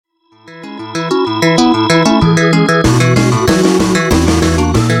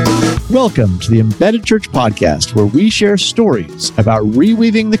Welcome to the Embedded Church Podcast, where we share stories about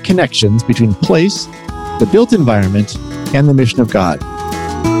reweaving the connections between place, the built environment, and the mission of God.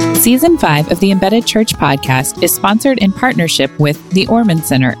 Season 5 of the Embedded Church Podcast is sponsored in partnership with the Orman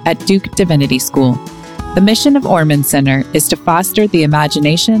Center at Duke Divinity School. The mission of Orman Center is to foster the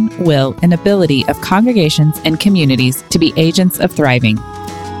imagination, will, and ability of congregations and communities to be agents of thriving.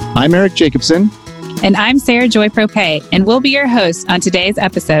 I'm Eric Jacobson. And I'm Sarah Joy Propay, and we'll be your host on today's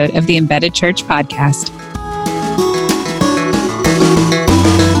episode of the Embedded Church Podcast.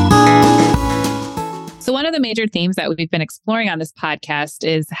 So one of the major themes that we've been exploring on this podcast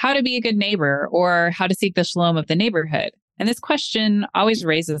is how to be a good neighbor, or how to seek the shalom of the neighborhood. And this question always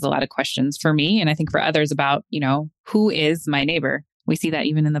raises a lot of questions for me, and I think for others about, who is my neighbor? We see that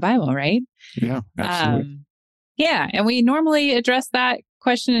even in the Bible, right? Yeah, absolutely. And we normally address that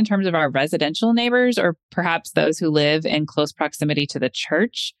question in terms of our residential neighbors, or perhaps those who live in close proximity to the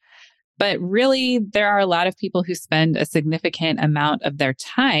church. But really, there are a lot of people who spend a significant amount of their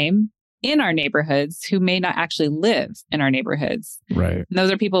time in our neighborhoods who may not actually live in our neighborhoods. Right. And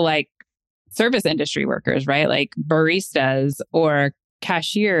those are people like service industry workers, right? Like baristas or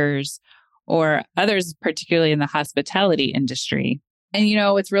cashiers or others, particularly in the hospitality industry. And,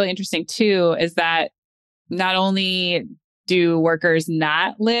 what's really interesting too is that not only do workers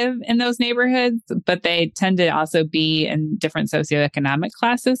not live in those neighborhoods, but they tend to also be in different socioeconomic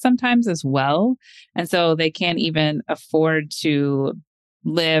classes sometimes as well. And so they can't even afford to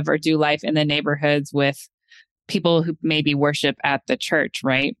live or do life in the neighborhoods with people who maybe worship at the church,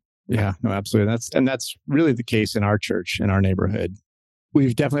 right? Yeah, no, absolutely. That's really the case in our church, in our neighborhood.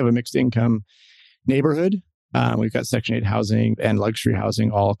 We definitely have a mixed income neighborhood. We've got Section 8 housing and luxury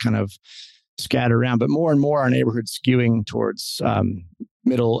housing all kind of scattered around, but more and more our neighborhood's skewing towards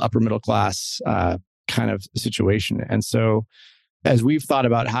upper middle class kind of situation. And so as we've thought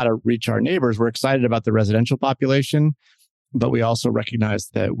about how to reach our neighbors, we're excited about the residential population, but we also recognize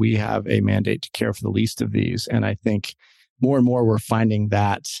that we have a mandate to care for the least of these. And I think more and more we're finding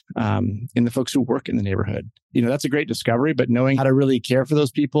that in the folks who work in the neighborhood. That's a great discovery, but knowing how to really care for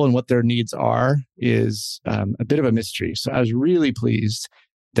those people and what their needs are is a bit of a mystery. So I was really pleased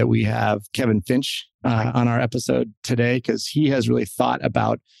that we have Kevin Finch on our episode today, because he has really thought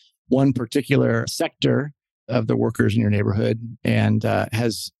about one particular sector of the workers in your neighborhood and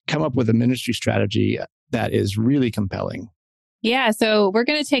has come up with a ministry strategy that is really compelling. Yeah, so we're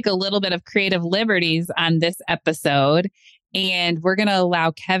going to take a little bit of creative liberties on this episode, and we're going to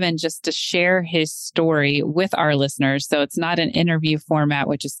allow Kevin just to share his story with our listeners. So it's not an interview format,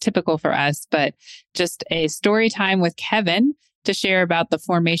 which is typical for us, but just a story time with Kevin to share about the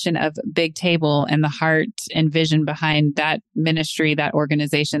formation of Big Table and the heart and vision behind that ministry, that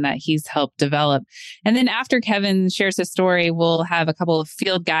organization that he's helped develop. And then after Kevin shares his story, we'll have a couple of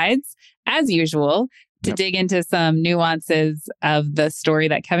field guides, as usual, to dig into some nuances of the story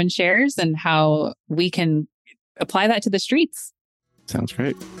that Kevin shares and how we can apply that to the streets. Sounds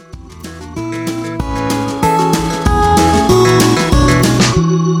great.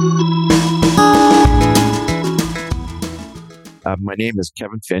 My name is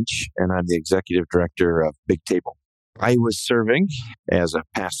Kevin Finch, and I'm the executive director of Big Table. I was serving as a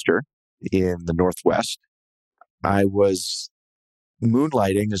pastor in the Northwest. I was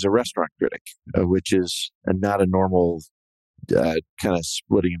moonlighting as a restaurant critic, which is not a normal kind of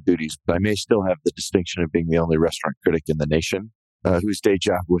splitting of duties. But I may still have the distinction of being the only restaurant critic in the nation whose day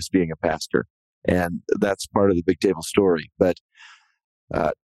job was being a pastor. And that's part of the Big Table story. But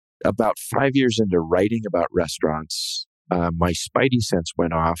about 5 years into writing about restaurants, my spidey sense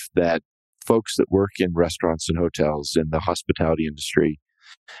went off that folks that work in restaurants and hotels in the hospitality industry,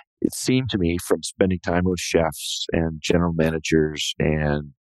 it seemed to me from spending time with chefs and general managers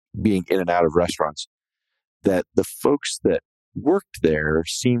and being in and out of restaurants, that the folks that worked there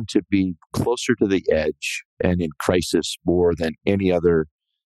seemed to be closer to the edge and in crisis more than any other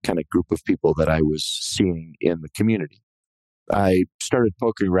kind of group of people that I was seeing in the community. I started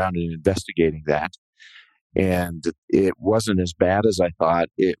poking around and investigating that. And it wasn't as bad as I thought.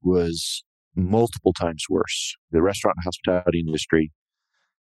 It was multiple times worse. The restaurant and hospitality industry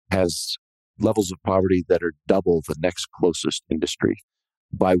has levels of poverty that are double the next closest industry.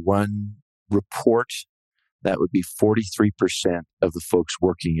 By one report, that would be 43% of the folks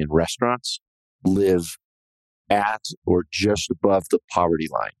working in restaurants live at or just above the poverty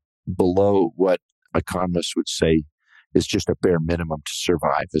line, below what economists would say is just a bare minimum to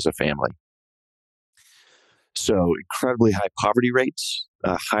survive as a family. So incredibly high poverty rates,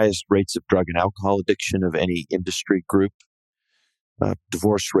 highest rates of drug and alcohol addiction of any industry group,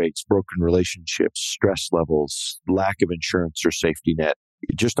 divorce rates, broken relationships, stress levels, lack of insurance or safety net,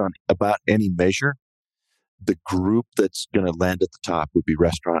 just on about any measure, the group that's going to land at the top would be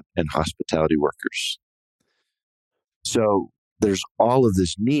restaurant and hospitality workers. So there's all of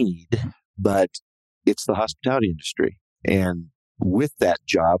this need, but it's the hospitality industry. And with that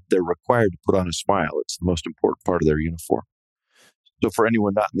job, they're required to put on a smile. It's the most important part of their uniform. So for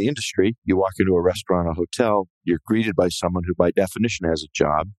anyone not in the industry, you walk into a restaurant or hotel, you're greeted by someone who by definition has a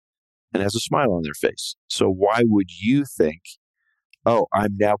job and has a smile on their face. So why would you think, oh,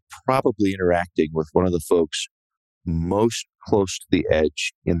 I'm now probably interacting with one of the folks most close to the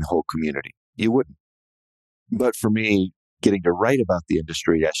edge in the whole community? You wouldn't. But for me, getting to write about the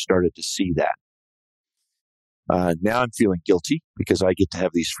industry, I started to see that. Now I'm feeling guilty because I get to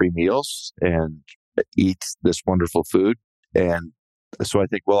have these free meals and eat this wonderful food. And so I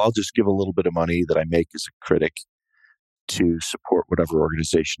think, well, I'll just give a little bit of money that I make as a critic to support whatever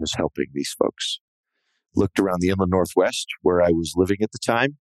organization is helping these folks. Looked around the inland Northwest where I was living at the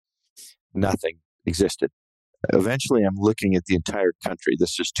time. Nothing existed. Eventually, I'm looking at the entire country.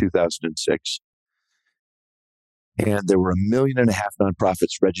 This is 2006. And there were 1.5 million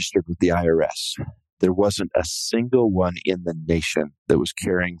nonprofits registered with the IRS. There wasn't a single one in the nation that was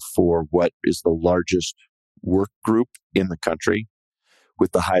caring for what is the largest work group in the country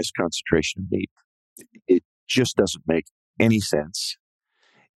with the highest concentration of need. It just doesn't make any sense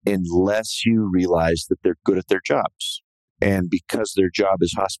unless you realize that they're good at their jobs. And because their job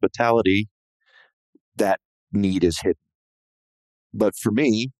is hospitality, that need is hidden. But for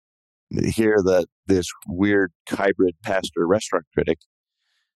me, here, this weird hybrid pastor restaurant critic,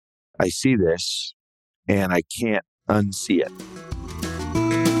 I see this and I can't unsee it.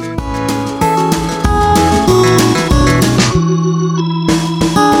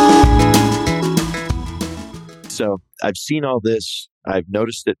 So I've seen all this, I've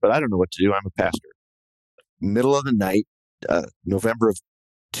noticed it, but I don't know what to do. I'm a pastor. Middle of the night, November of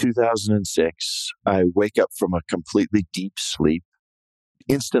 2006, I wake up from a completely deep sleep,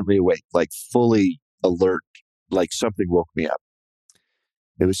 instantly awake, like fully alert, like something woke me up.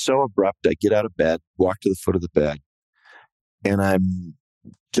 It was so abrupt. I get out of bed, walk to the foot of the bed, and I'm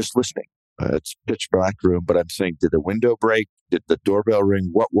just listening. It's pitch black room, but I'm saying, did the window break? Did the doorbell ring?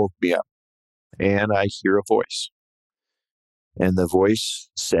 What woke me up? And I hear a voice. And the voice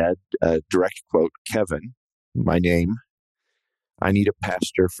said, direct quote, Kevin, my name, I need a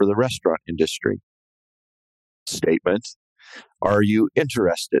pastor for the restaurant industry. Statement, are you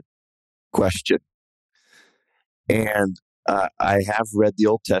interested? Question. And I have read the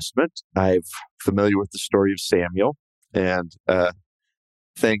Old Testament. I'm familiar with the story of Samuel and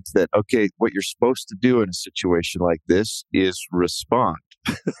think that, okay, what you're supposed to do in a situation like this is respond.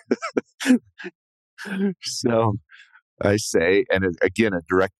 So I say, and again, a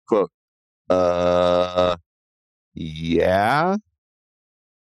direct quote, yeah.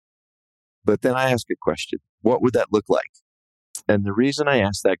 But then I ask a question. What would that look like? And the reason I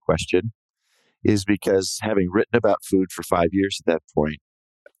ask that question is because having written about food for 5 years at that point,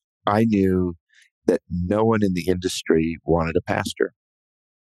 I knew that no one in the industry wanted a pastor.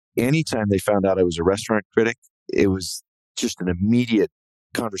 Anytime they found out I was a restaurant critic, it was just an immediate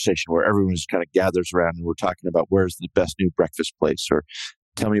conversation where everyone just kind of gathers around and we're talking about where's the best new breakfast place or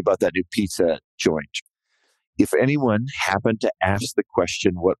tell me about that new pizza joint. If anyone happened to ask the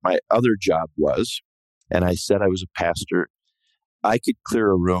question what my other job was, and I said I was a pastor, I could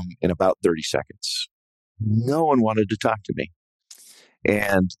clear a room in about 30 seconds. No one wanted to talk to me.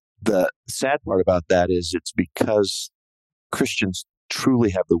 And the sad part about that is it's because Christians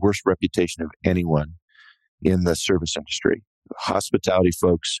truly have the worst reputation of anyone in the service industry. Hospitality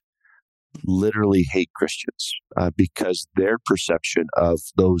folks literally hate Christians because their perception of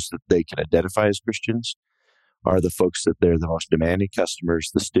those that they can identify as Christians are the folks that they're the most demanding customers,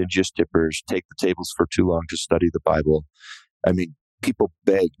 the stingiest tippers, take the tables for too long to study the Bible. I mean, people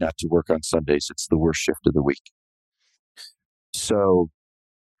beg not to work on Sundays. It's the worst shift of the week. So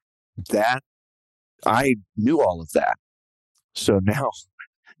that, I knew all of that. So now,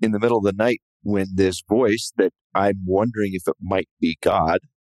 in the middle of the night, when this voice that I'm wondering if it might be God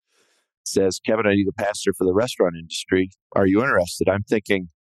says, Kevin, I need a pastor for the restaurant industry. Are you interested? I'm thinking,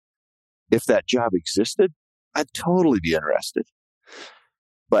 if that job existed, I'd totally be interested.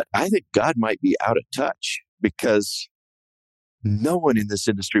 But I think God might be out of touch because no one in this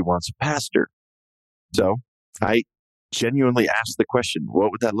industry wants a pastor. So I genuinely asked the question,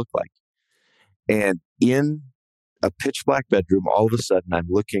 what would that look like? And in a pitch black bedroom, all of a sudden I'm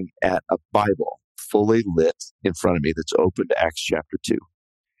looking at a Bible fully lit in front of me that's open to Acts chapter 2.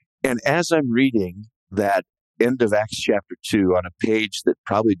 And as I'm reading that end of Acts chapter 2, on a page that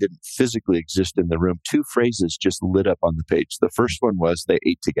probably didn't physically exist in the room, two phrases just lit up on the page. The first one was, they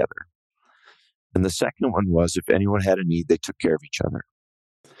ate together. And the second one was, if anyone had a need, they took care of each other.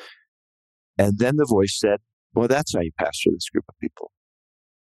 And then the voice said, well, that's how you pastor this group of people.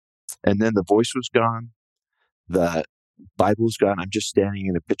 And then the voice was gone. The Bible was gone. I'm just standing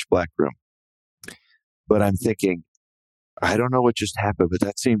in a pitch black room. But I'm thinking, I don't know what just happened, but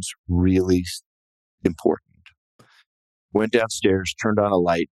that seems really important. Went downstairs, turned on a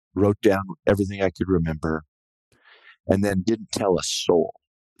light, wrote down everything I could remember, and then didn't tell a soul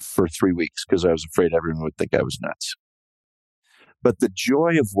for 3 weeks because I was afraid everyone would think I was nuts. But the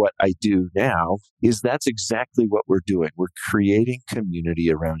joy of what I do now is that's exactly what we're doing. We're creating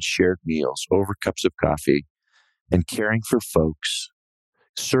community around shared meals, over cups of coffee, and caring for folks,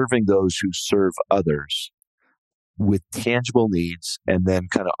 serving those who serve others with tangible needs, and then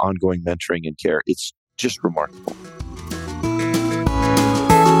kind of ongoing mentoring and care. It's just remarkable.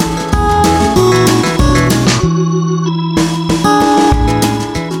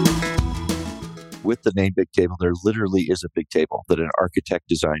 With the name Big Table, there literally is a big table that an architect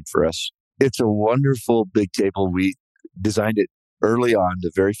designed for us. It's a wonderful big table. We designed it early on,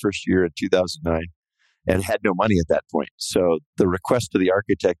 the very first year in 2009, and had no money at that point. So the request to the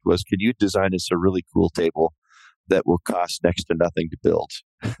architect was, can you design us a really cool table that will cost next to nothing to build?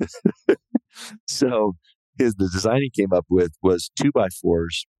 So the design he came up with was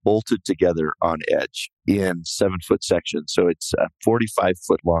 2x4s bolted together on edge in 7-foot sections. So it's a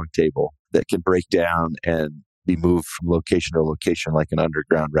 45-foot long table that can break down and be moved from location to location like an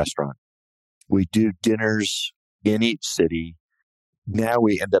underground restaurant. We do dinners in each city. Now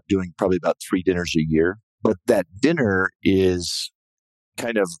we end up doing probably about 3 dinners a year. But that dinner is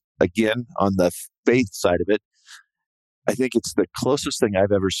kind of, again, on the faith side of it, I think it's the closest thing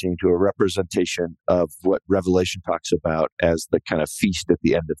I've ever seen to a representation of what Revelation talks about as the kind of feast at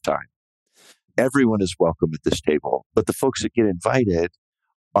the end of time. Everyone is welcome at this table, but the folks that get invited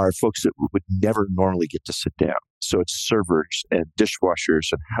are folks that would never normally get to sit down. So it's servers and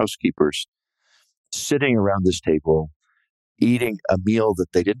dishwashers and housekeepers sitting around this table, eating a meal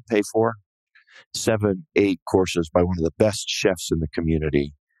that they didn't pay for, 7, 8 courses by one of the best chefs in the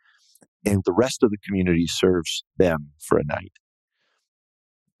community. And the rest of the community serves them for a night.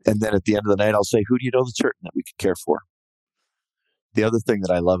 And then at the end of the night, I'll say, who do you know that's hurting that we could care for? The other thing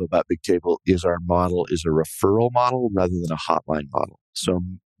that I love about Big Table is our model is a referral model rather than a hotline model. So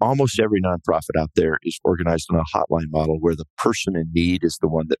almost every nonprofit out there is organized on a hotline model where the person in need is the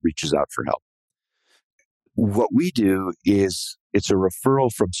one that reaches out for help. What we do is it's a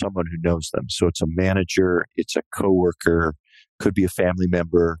referral from someone who knows them. So it's a manager, it's a coworker, could be a family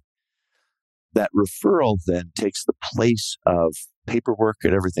member. That referral then takes the place of paperwork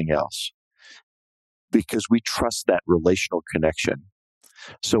and everything else because we trust that relational connection.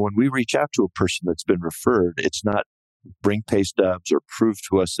 So when we reach out to a person that's been referred, it's not bring pay stubs or prove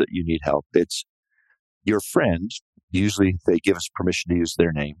to us that you need help. It's your friend, usually they give us permission to use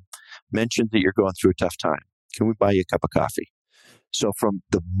their name, mentioned that you're going through a tough time. Can we buy you a cup of coffee? So from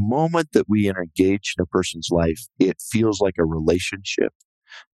the moment that we are engaged in a person's life, it feels like a relationship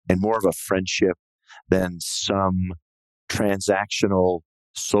and more of a friendship than some transactional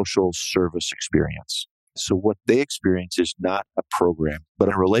social service experience. So what they experience is not a program,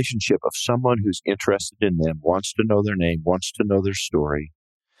 but a relationship of someone who's interested in them, wants to know their name, wants to know their story,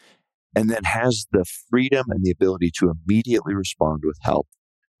 and then has the freedom and the ability to immediately respond with help.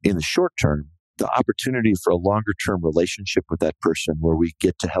 In the short term, the opportunity for a longer term relationship with that person where we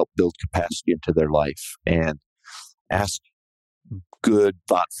get to help build capacity into their life and ask good,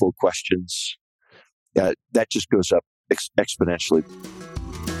 thoughtful questions, that just goes up exponentially.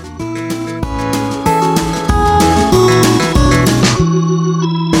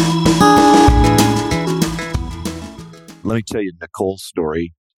 Let me tell you Nicole's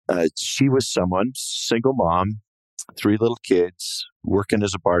story. She was someone, single mom, 3 little kids, working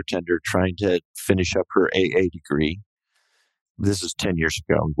as a bartender, trying to finish up her AA degree. This is 10 years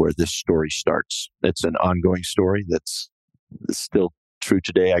ago where this story starts. It's an ongoing story that's still true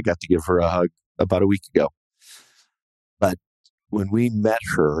today. I got to give her a hug about a week ago. But when we met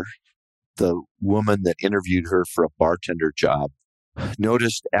her, the woman that interviewed her for a bartender job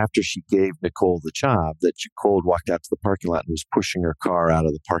noticed after she gave Nicole the job that Nicole walked out to the parking lot and was pushing her car out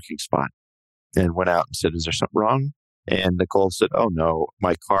of the parking spot and went out and said, is there something wrong? And Nicole said, oh no,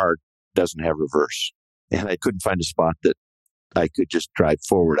 my car doesn't have reverse. And I couldn't find a spot that I could just drive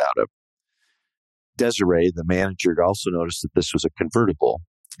forward out of. Desiree, the manager, also noticed that this was a convertible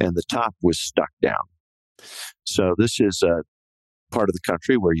and the top was stuck down. So this is a part of the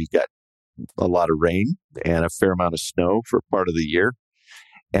country where you got a lot of rain and a fair amount of snow for part of the year.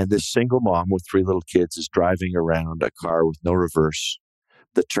 And this single mom with 3 little kids is driving around a car with no reverse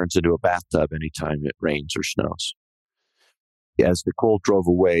that turns into a bathtub anytime it rains or snows. As Nicole drove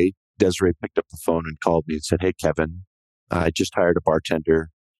away, Desiree picked up the phone and called me and said, "Hey, Kevin, I just hired a bartender.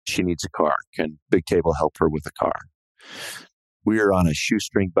 She needs a car. Can Big Table help her with a car?" We are on a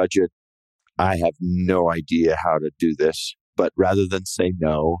shoestring budget. I have no idea how to do this, but rather than say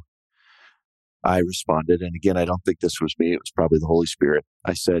no, I responded. And again, I don't think this was me. It was probably the Holy Spirit.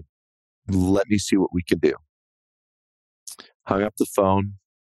 I said, "Let me see what we can do." Hung up the phone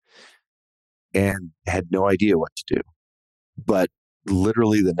and had no idea what to do. But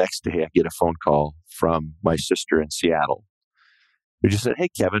literally the next day, I get a phone call from my sister in Seattle. We just said, "Hey,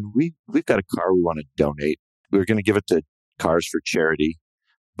 Kevin, we've got a car we want to donate. We're going to give it to Cars for Charity.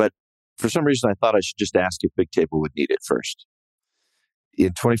 But for some reason, I thought I should just ask if Big Table would need it first."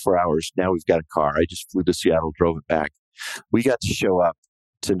 In 24 hours, now we've got a car. I just flew to Seattle, drove it back. We got to show up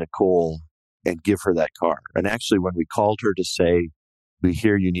to Nicole and give her that car. And actually, when we called her to say, "We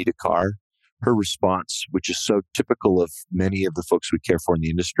hear you need a car," her response, which is so typical of many of the folks we care for in the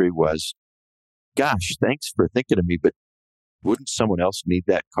industry, was, "Gosh, thanks for thinking of me, but wouldn't someone else need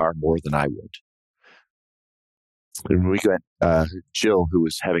that car more than I would?" And we got Jill, who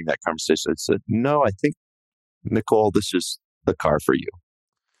was having that conversation, said, "No, I think, Nicole, this is the car for you."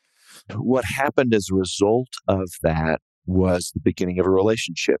 What happened as a result of that was the beginning of a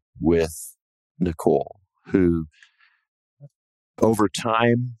relationship with Nicole, who over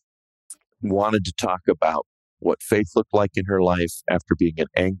time wanted to talk about what faith looked like in her life after being an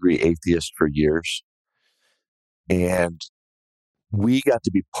angry atheist for years. And we got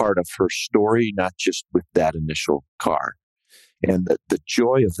to be part of her story, not just with that initial car. And the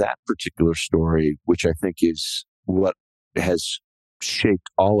joy of that particular story, which I think is what has shaped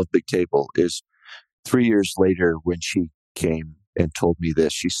all of Big Table, is 3 years later when she came and told me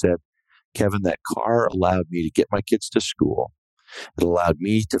this, she said, "Kevin, that car allowed me to get my kids to school. It allowed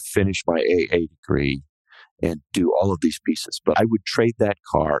me to finish my AA degree and do all of these pieces. But I would trade that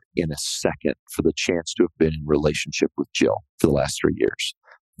car in a second for the chance to have been in relationship with Jill for the last 3 years.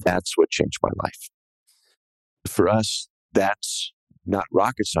 That's what changed my life." For us, that's not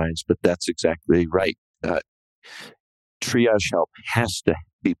rocket science, but that's exactly right. Triage help has to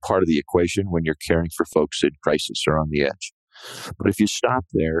be part of the equation when you're caring for folks in crisis or on the edge. But if you stop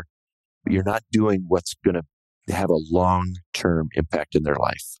there, you're not doing what's going to have a long-term impact in their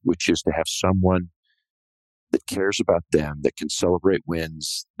life, which is to have someone that cares about them, that can celebrate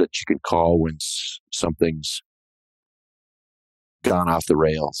wins, that you can call when something's gone off the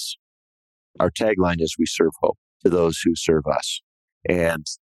rails. Our tagline is, "We serve hope to those who serve us." And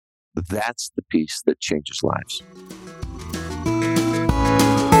that's the piece that changes lives.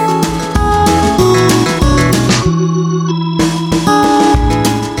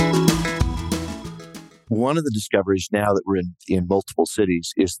 One of the discoveries now that we're in multiple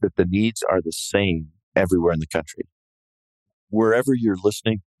cities is that the needs are the same everywhere in the country. Wherever you're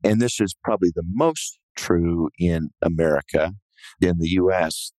listening, and this is probably the most true in America, in the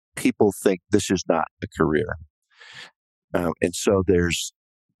US, people think this is not a career. And so there's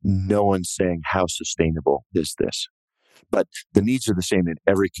no one saying, how sustainable is this? But the needs are the same in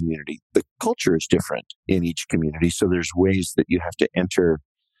every community. The culture is different in each community. So there's ways that you have to enter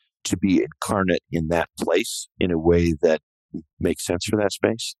to be incarnate in that place in a way that makes sense for that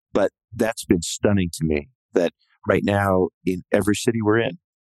space. But that's been stunning to me that right now in every city we're in,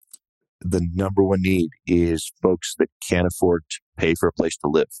 the number one need is folks that can't afford to pay for a place to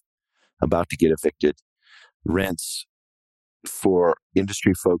live, about to get evicted. Rents for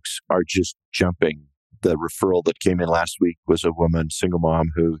industry folks are just jumping. The referral that came in last week was a woman, single mom,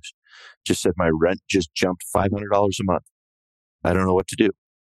 who just said, "My rent just jumped $500 a month. I don't know what to do."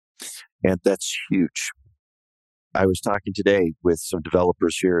 And that's huge. I was talking today with some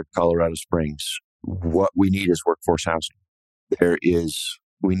developers here at Colorado Springs. What we need is workforce housing.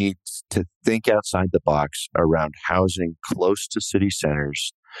 We need to think outside the box around housing close to city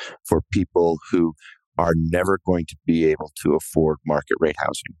centers for people who are never going to be able to afford market rate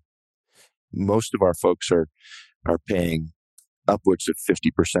housing. Most of our folks are paying upwards of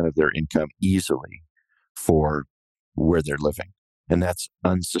 50% of their income easily for where they're living. And that's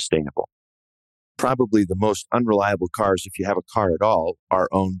unsustainable. Probably the most unreliable cars, if you have a car at all, are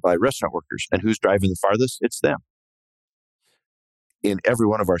owned by restaurant workers. And who's driving the farthest? It's them. In every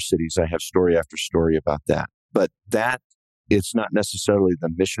one of our cities, I have story after story about that. But it's not necessarily the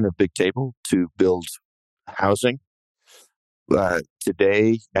mission of Big Table to build housing.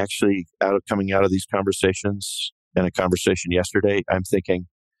 Today, actually, coming out of these conversations and a conversation yesterday, I'm thinking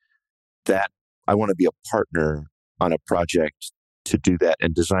that I want to be a partner on a project to do that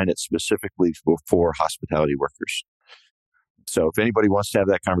and design it specifically for hospitality workers. So if anybody wants to have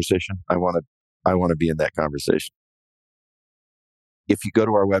that conversation, I want to be in that conversation. If you go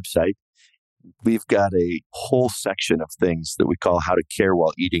to our website, we've got a whole section of things that we call how to care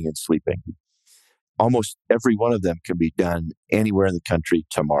while eating and sleeping. Almost every one of them can be done anywhere in the country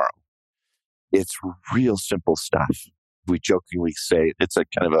tomorrow. It's real simple stuff. We jokingly say it's a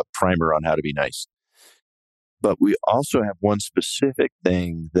kind of a primer on how to be nice. But we also have one specific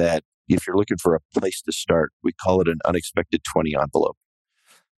thing that if you're looking for a place to start, we call it an unexpected 20 envelope.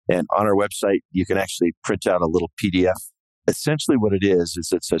 And on our website, you can actually print out a little PDF. Essentially what it is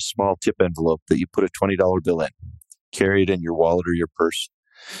it's a small tip envelope that you put a $20 bill in, carry it in your wallet or your purse.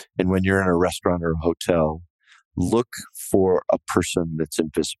 And when you're in a restaurant or a hotel, look for a person that's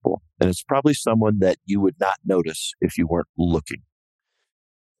invisible. And it's probably someone that you would not notice if you weren't looking.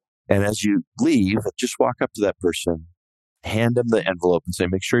 And as you leave, just walk up to that person, hand them the envelope and say,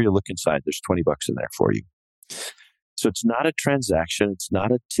 make sure you look inside. There's $20 in there for you. So it's not a transaction. It's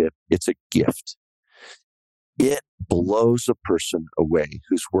not a tip. It's a gift. It blows a person away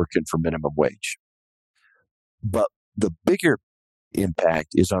who's working for minimum wage. But the bigger impact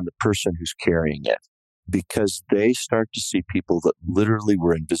is on the person who's carrying it, because they start to see people that literally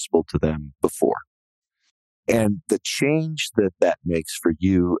were invisible to them before. And the change that makes for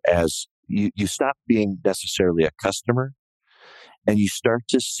you as you stop being necessarily a customer and you start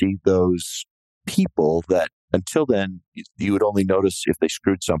to see those people that until then you would only notice if they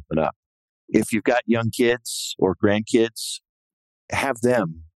screwed something up. If you've got young kids or grandkids, have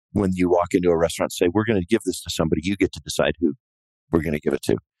them when you walk into a restaurant say, we're going to give this to somebody. You get to decide who we're going to give it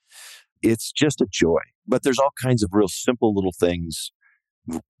to. It's just a joy. But there's all kinds of real simple little things,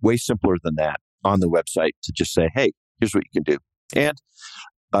 way simpler than that, on the website to just say, hey, here's what you can do. And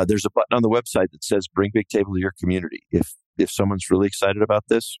there's a button on the website that says, bring Big Table to your community. If someone's really excited about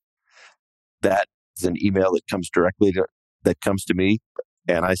this, that is an email that comes to me.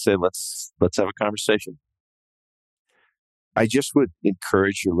 And I say, let's have a conversation. I just would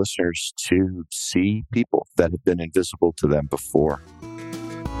encourage your listeners to see people that have been invisible to them before.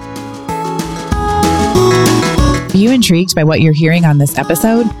 Are you intrigued by what you're hearing on this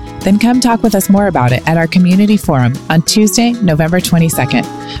episode? Then come talk with us more about it at our community forum on Tuesday, November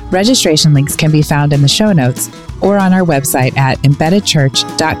 22nd. Registration links can be found in the show notes or on our website at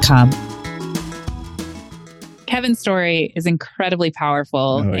embeddedchurch.com. Kevin's story is incredibly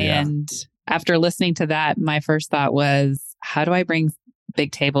powerful. Oh, yeah. And after listening to that, my first thought was, how do I bring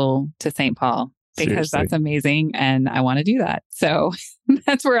Big Table to St. Paul? Because Seriously. that's amazing. And I want to do that. So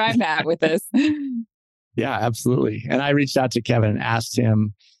that's where I'm at with this. Yeah, absolutely. And I reached out to Kevin and asked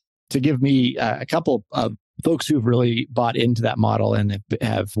him to give me a couple of folks who've really bought into that model and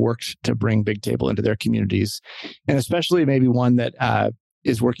have worked to bring Big Table into their communities, and especially maybe one that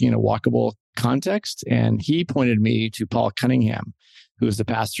is working in a walkable context. And he pointed me to Paul Cunningham, who is the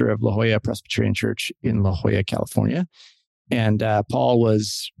pastor of La Jolla Presbyterian Church in La Jolla, California. And Paul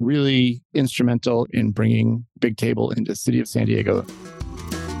was really instrumental in bringing Big Table into the city of San Diego.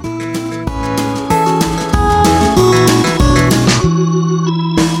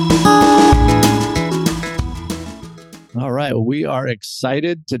 All right. Well, we are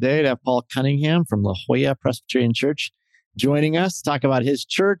excited today to have Paul Cunningham from La Jolla Presbyterian Church joining us to talk about his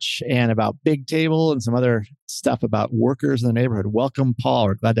church and about Big Table and some other stuff about workers in the neighborhood. Welcome, Paul.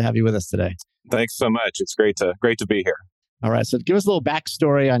 We're glad to have you with us today. Thanks so much. It's great to be here. All right. So give us a little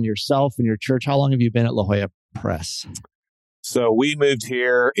backstory on yourself and your church. How long have you been at La Jolla Pres? So we moved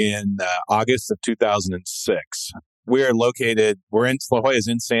here in August of 2006. La Jolla is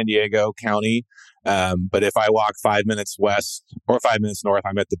in San Diego County. But if I walk 5 minutes west or 5 minutes north,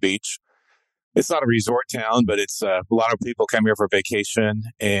 I'm at the beach. It's not a resort town, but it's a lot of people come here for vacation.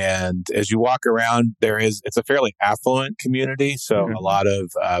 And as you walk around, it's a fairly affluent community. So a lot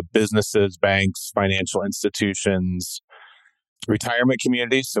of businesses, banks, financial institutions, retirement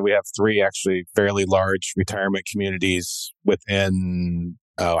communities. So we have 3 actually fairly large retirement communities within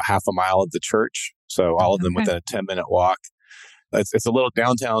half a mile of the church. So all of them within a 10-minute walk. It's a little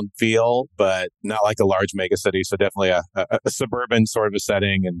downtown feel, but not like a large mega city. So definitely a suburban sort of a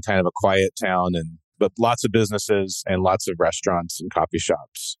setting and kind of a quiet town, but lots of businesses and lots of restaurants and coffee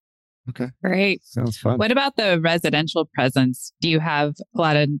shops. Okay. Great. Sounds fun. What about the residential presence? Do you have a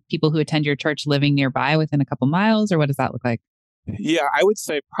lot of people who attend your church living nearby within a couple miles, or what does that look like? Yeah, I would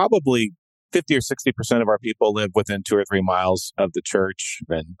say probably 50 or 60% of our people live within 2 or 3 miles of the church,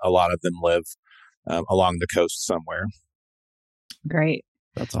 and a lot of them live along the coast somewhere. Great.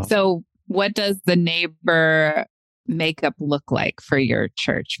 That's awesome. So what does the neighbor makeup look like for your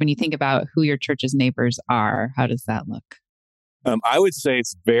church? When you think about who your church's neighbors are, how does that look? I would say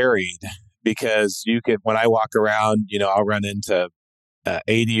it's varied because when I walk around, I'll run into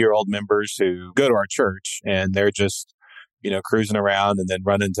 80-year-old members who go to our church and they're just, cruising around, and then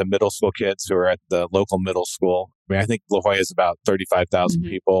run into middle school kids who are at the local middle school. I mean, I think La Jolla is about 35,000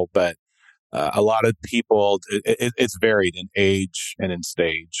 people, but a lot of people, it's varied in age and in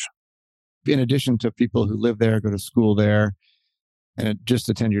stage. In addition to people who live there, go to school there, and just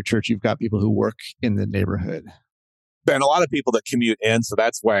attend your church, you've got people who work in the neighborhood. And a lot of people that commute in. So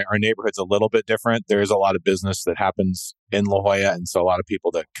that's why our neighborhood's a little bit different. There is a lot of business that happens in La Jolla. And so a lot of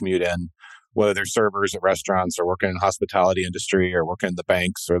people that commute in, whether they're servers at restaurants or working in the hospitality industry or working in the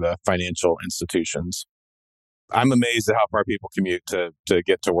banks or the financial institutions. I'm amazed at how far people commute to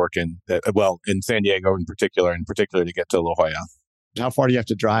get to work in San Diego in particular to get to La Jolla. How far do you have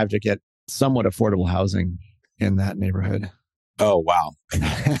to drive to get somewhat affordable housing in that neighborhood? Oh, wow.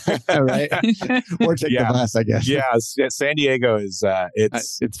 Right. Or take the bus, I guess. Yeah. San Diego is,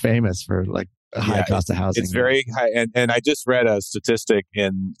 it's famous for like a high cost of housing. It's very high. And I just read a statistic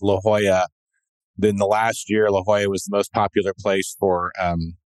in La Jolla. In the last year, La Jolla was the most popular place for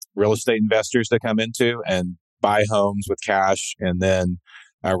real estate investors to come into and buy homes with cash and then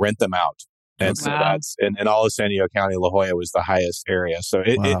rent them out. And so that's in all of San Diego County, La Jolla was the highest area. So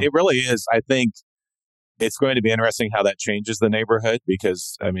it really is. I think it's going to be interesting how that changes the neighborhood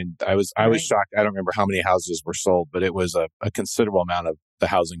because, I mean, I was shocked. I don't remember how many houses were sold, but it was a considerable amount of the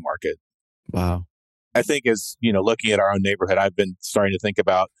housing market. Wow. I think as, looking at our own neighborhood, I've been starting to think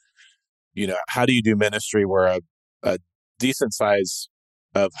about, how do you do ministry where a decent size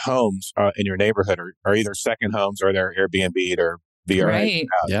of homes in your neighborhood are either second homes or they're Airbnb'd or VRA. Right.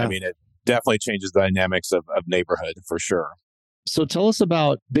 Yeah. I mean, it definitely changes the dynamics of neighborhood for sure. So tell us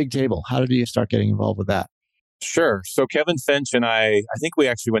about Big Table. How did you start getting involved with that? Sure. So Kevin Finch and I think we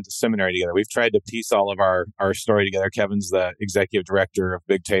actually went to seminary together. We've tried to piece all of our story together. Kevin's the executive director of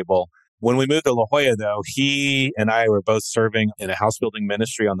Big Table. When we moved to La Jolla, though, he and I were both serving in a house building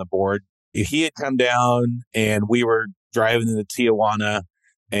ministry on the board. He had come down and we were driving into Tijuana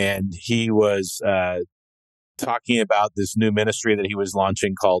and he was talking about this new ministry that he was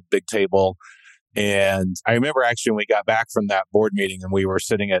launching called Big Table. And I remember actually when we got back from that board meeting and we were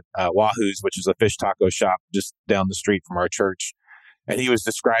sitting at Wahoo's, which is a fish taco shop just down the street from our church. And he was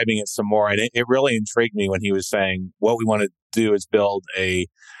describing it some more. And it really intrigued me when he was saying, what we want to do is build a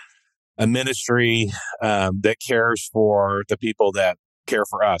ministry that cares for the people that care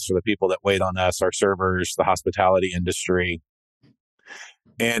for us or the people that wait on us, our servers, the hospitality industry.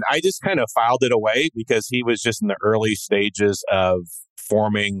 And I just kind of filed it away because he was just in the early stages of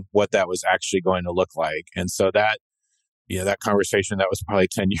forming what that was actually going to look like. And so that conversation, that was probably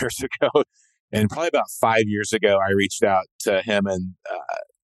 10 years ago. And probably about 5 years ago, I reached out to him and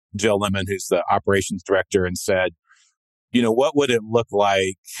Jill Lemon, who's the operations director, and said, what would it look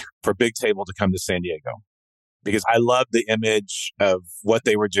like for Big Table to come to San Diego? Because I love the image of what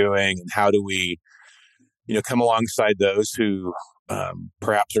they were doing and how do we, come alongside those who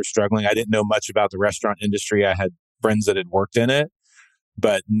perhaps are struggling. I didn't know much about the restaurant industry. I had friends that had worked in it,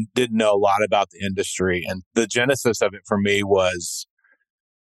 but didn't know a lot about the industry. And the genesis of it for me was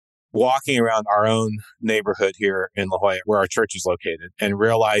walking around our own neighborhood here in La Jolla, where our church is located, and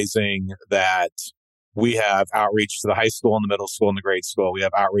realizing that we have outreach to the high school and the middle school and the grade school. We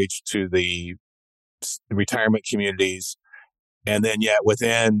have outreach to the retirement communities. And then yet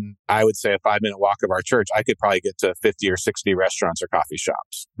within, I would say, a 5-minute walk of our church, I could probably get to 50 or 60 restaurants or coffee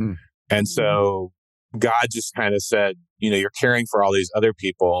shops. And so God just kind of said, you're caring for all these other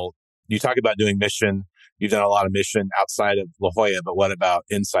people. You talk about doing mission. You've done a lot of mission outside of La Jolla, but what about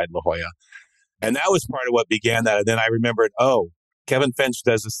inside La Jolla? And that was part of what began that. And then I remembered, Kevin Finch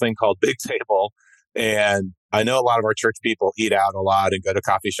does this thing called Big Table. And I know a lot of our church people eat out a lot and go to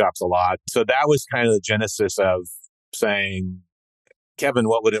coffee shops a lot. So that was kind of the genesis of saying, Kevin,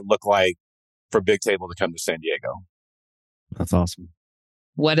 what would it look like for Big Table to come to San Diego? That's awesome.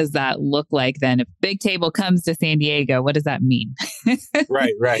 What does that look like then? If Big Table comes to San Diego, what does that mean?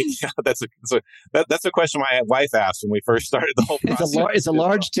 Right. Yeah, that's a question my wife asked when we first started the whole process. It's a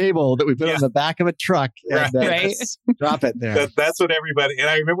large table that we put on the back of a truck and right. Drop it there. That's what everybody. And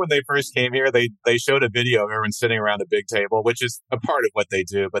I remember when they first came here, they showed a video of everyone sitting around a big table, which is a part of what they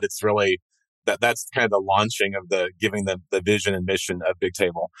do, but it's really that's kind of the launching of giving them the vision and mission of Big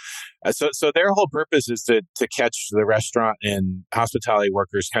Table. So their whole purpose is to catch the restaurant and hospitality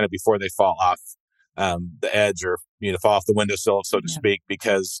workers kind of before they fall off the edge or, fall off the windowsill, so to speak,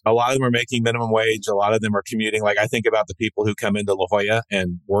 because a lot of them are making minimum wage. A lot of them are commuting. Like I think about the people who come into La Jolla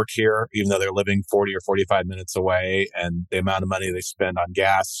and work here, even though they're living 40 or 45 minutes away, and the amount of money they spend on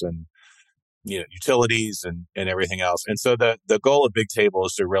gas and, utilities and everything else. And so the goal of Big Table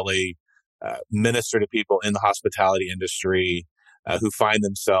is to really minister to people in the hospitality industry who find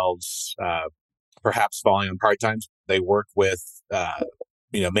themselves perhaps falling on hard times. They work with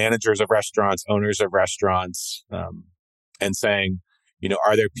managers of restaurants, owners of restaurants, and saying,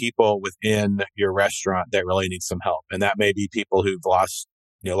 are there people within your restaurant that really need some help? And that may be people who've lost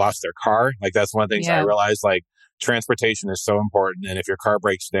their car. Like that's one of the things I realized, like transportation is so important. And if your car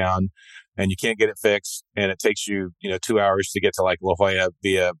breaks down and you can't get it fixed and it takes you, 2 hours to get to like La Jolla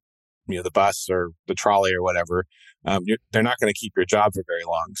via, the bus or the trolley or whatever, they're not going to keep your job for very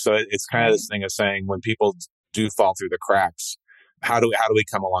long. So it's kind of this thing of saying when people do fall through the cracks, how do we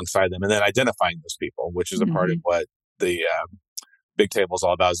come alongside them? And then identifying those people, which is a part of what the Big Table is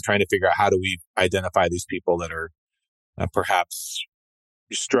all about, is trying to figure out how do we identify these people that are perhaps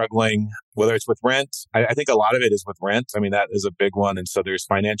struggling, whether it's with rent. I think a lot of it is with rent. I mean, that is a big one. And so there's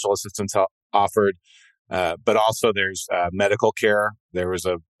financial assistance offered, but also there's medical care. There was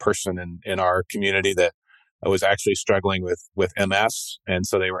a person in our community that was actually struggling with MS. And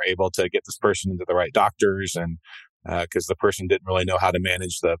so they were able to get this person into the right doctors, and because the person didn't really know how to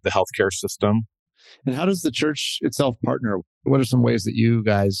manage the healthcare system. And how does the church itself partner? What are some ways that you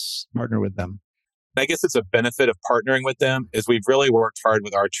guys partner with them? I guess it's a benefit of partnering with them is we've really worked hard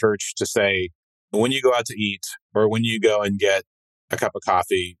with our church to say, when you go out to eat or when you go and get a cup of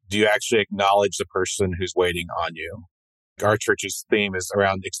coffee, do you actually acknowledge the person who's waiting on you? Our church's theme is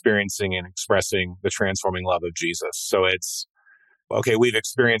around experiencing and expressing the transforming love of Jesus. So it's, okay, we've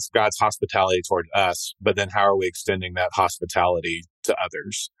experienced God's hospitality toward us, but then how are we extending that hospitality to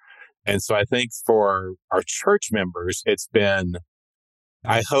others? And so I think for our church members, it's been,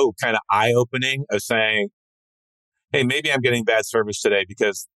 I hope, kind of eye-opening of saying, hey, maybe I'm getting bad service today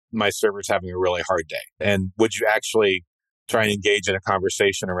because my server's having a really hard day. And would you actually try and engage in a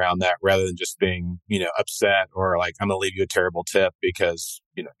conversation around that rather than just being, upset or like, I'm going to leave you a terrible tip because,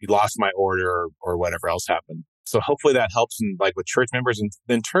 you lost my order or whatever else happened. So hopefully that helps with church members. And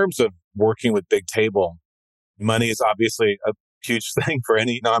in terms of working with Big Table, money is obviously a huge thing for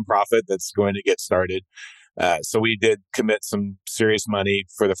any nonprofit that's going to get started. So we did commit some serious money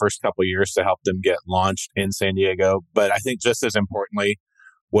for the first couple of years to help them get launched in San Diego. But I think just as importantly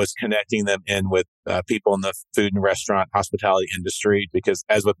was connecting them in with people in the food and restaurant hospitality industry, because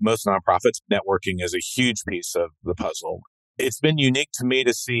as with most nonprofits, networking is a huge piece of the puzzle. It's been unique to me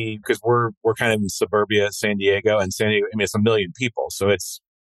to see, because we're kind of in suburbia San Diego, and San Diego, it's 1 million people. So it's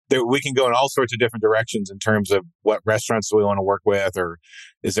there, we can go in all sorts of different directions in terms of what restaurants do we want to work with, or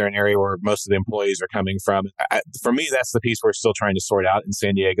is there an area where most of the employees are coming from? For me, that's the piece we're still trying to sort out in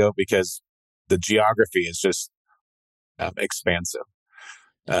San Diego, because the geography is just expansive.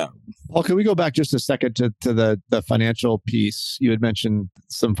 Paul, can we go back just a second to the financial piece? You had mentioned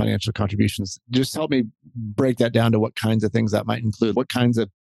some financial contributions. Just help me break that down to what kinds of things that might include. What kinds of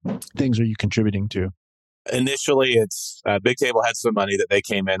things are you contributing to? Initially, it's Big Table had some money that they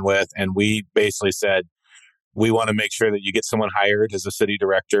came in with, and we basically said, we want to make sure that you get someone hired as a city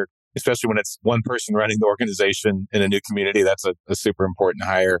director, especially when it's one person running the organization in a new community. That's a super important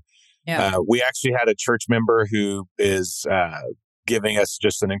hire. Yeah. We actually had a church member who is giving us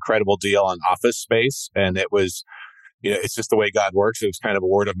just an incredible deal on office space. And it was, it's just the way God works. It was kind of a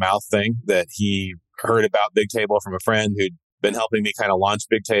word of mouth thing that he heard about Big Table from a friend who'd been helping me kind of launch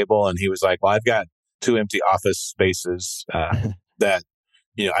Big Table. And he was like, well, I've got 2 empty office spaces that,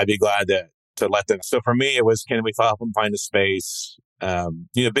 I'd be glad to let them. So for me, it was, can we help them find a space?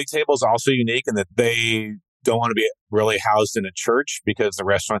 Big Table is also unique in that they don't want to be really housed in a church, because the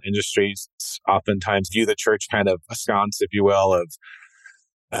restaurant industries oftentimes view the church kind of askance, if you will, of,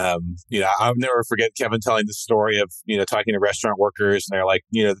 I'll never forget Kevin telling the story of, talking to restaurant workers, and they're like,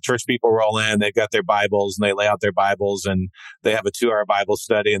 the church people roll in, they've got their Bibles and they lay out their Bibles and they have a 2-hour Bible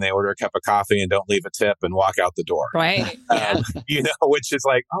study and they order a cup of coffee and don't leave a tip and walk out the door. Right. Which is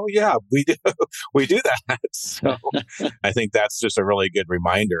like, oh yeah, we do that. So I think that's just a really good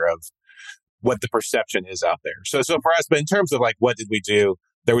reminder of what the perception is out there. So for us, but in terms of like, what did we do?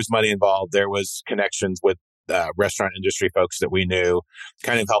 There was money involved. There was connections with restaurant industry folks that we knew,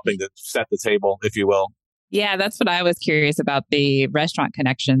 kind of helping to set the table, if you will. Yeah, that's what I was curious about, the restaurant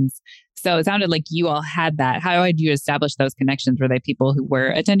connections. So it sounded like you all had that. How did you establish those connections? Were they people who were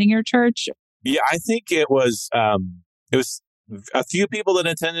attending your church? Yeah, I think it was a few people that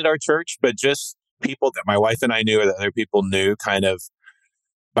attended our church, but just people that my wife and I knew or that other people knew, kind of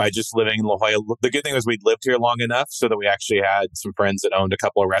by just living in La Jolla. The good thing was we'd lived here long enough so that we actually had some friends that owned a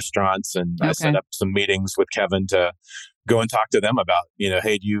couple of restaurants, and I set up some meetings with Kevin to go and talk to them about,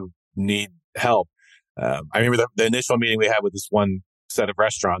 hey, do you need help? I remember the initial meeting we had with this one set of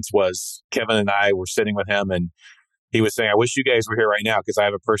restaurants was Kevin and I were sitting with him, and he was saying, I wish you guys were here right now because I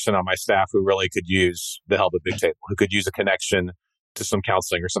have a person on my staff who really could use the help at Big Table, who could use a connection to some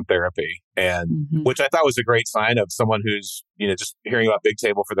counseling or some therapy. And which I thought was a great sign of someone who's, just hearing about Big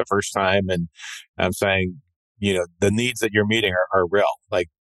Table for the first time. And I'm saying, the needs that you're meeting are real.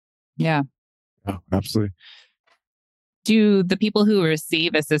 Yeah. Oh, absolutely. Do the people who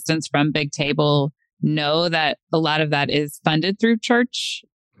receive assistance from Big Table know that a lot of that is funded through church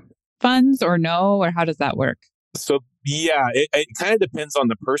funds or no? Or how does that work? So, yeah, it kind of depends on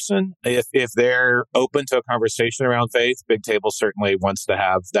the person. If they're open to a conversation around faith, Big Table certainly wants to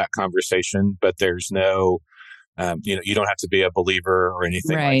have that conversation, but there's no, you don't have to be a believer or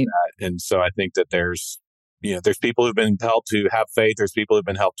anything like that. And so I think that there's people who've been helped who have faith. There's people who've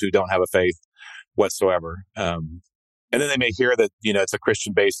been helped who don't have a faith whatsoever. And then they may hear that, it's a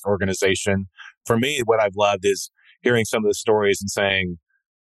Christian-based organization. For me, what I've loved is hearing some of the stories and saying,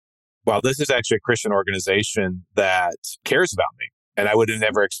 wow, this is actually a Christian organization that cares about me. And I would have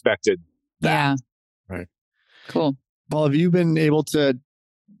never expected that. Yeah. Right. Cool. Paul, have you been able to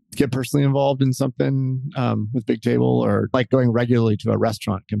get personally involved in something with Big Table, or like going regularly to a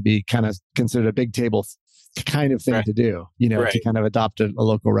restaurant can be kind of considered a Big Table kind of thing to do, to kind of adopt a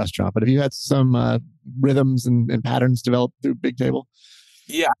local restaurant. But have you had some rhythms and patterns developed through Big Table?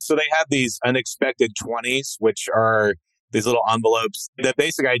 Yeah. So they have these unexpected 20s, which are these little envelopes. The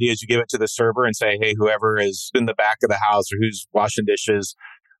basic idea is you give it to the server and say, hey, whoever is in the back of the house or who's washing dishes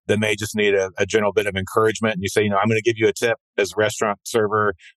that may just need a general bit of encouragement. And you say, I'm going to give you a tip as a restaurant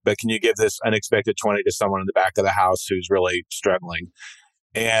server, but can you give this unexpected 20 to someone in the back of the house who's really struggling?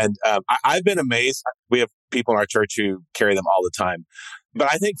 And I've been amazed. We have people in our church who carry them all the time. But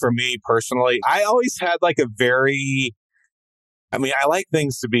I think for me personally, I always had I like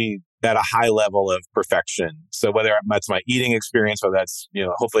things to be at a high level of perfection. So whether that's my eating experience, or that's,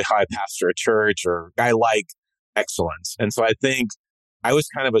 hopefully how I pastor a church, or I like excellence. And so I think I was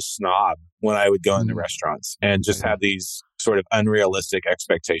kind of a snob when I would go into restaurants and just have these sort of unrealistic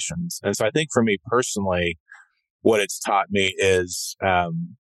expectations. And so I think for me personally, what it's taught me is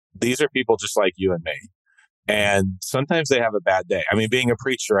these are people just like you and me. And sometimes they have a bad day. I mean, being a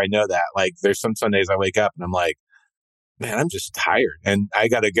preacher, I know that. There's some Sundays I wake up and I'm like, man, I'm just tired and I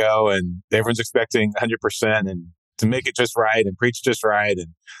got to go, and everyone's expecting 100% and to make it just right and preach just right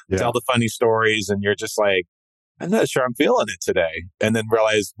and tell the funny stories. And you're just like, I'm not sure I'm feeling it today. And then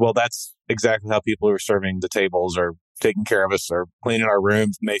realize, well, that's exactly how people who are serving the tables or taking care of us or cleaning our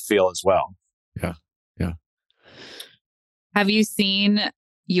rooms may feel as well. Yeah. Yeah. Have you seen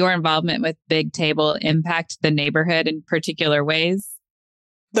your involvement with Big Table impact the neighborhood in particular ways?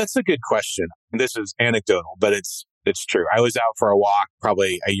 That's a good question. This is anecdotal, but it's true. I was out for a walk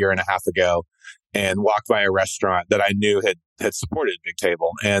probably a year and a half ago and walked by a restaurant that I knew had supported Big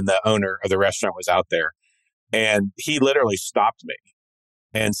Table, and the owner of the restaurant was out there. And he literally stopped me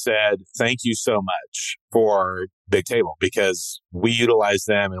and said, thank you so much for Big Table, because we utilize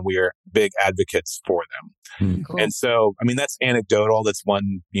them and we are big advocates for them. Cool. And so, that's anecdotal. That's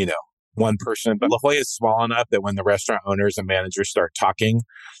one person, but La Jolla is small enough that when the restaurant owners and managers start talking,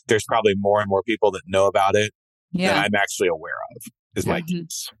 there's probably more and more people that know about it that I'm actually aware of, is my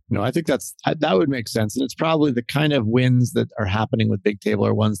guess. No, I think that would make sense. And it's probably the kind of wins that are happening with Big Table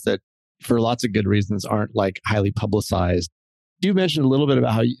are ones that, for lots of good reasons, aren't highly publicized. You mentioned a little bit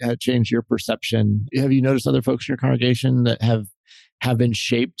about how you had changed your perception. Have you noticed other folks in your congregation that have been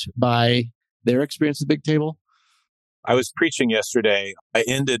shaped by their experience with Big Table? I was preaching yesterday. I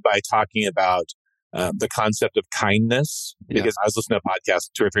ended by talking about the concept of kindness, because I was listening to a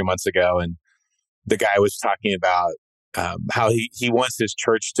podcast 2 or 3 months ago, and the guy was talking about how he wants his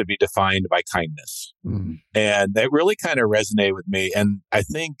church to be defined by kindness. And that really kind of resonated with me. And I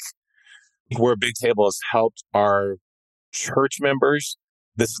think where Big Table has helped our church members,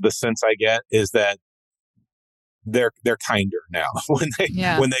 this is the sense I get, is that they're kinder now when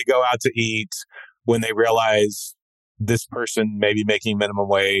they go out to eat, when they realize this person may be making minimum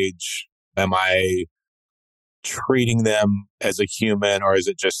wage. Am I treating them as a human, or is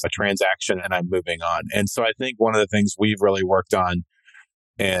it just a transaction and I'm moving on? And so I think one of the things we've really worked on,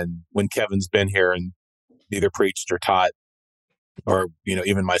 and when Kevin's been here and either preached or taught, or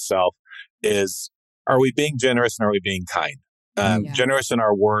even myself, is, are we being generous and are we being kind? Generous in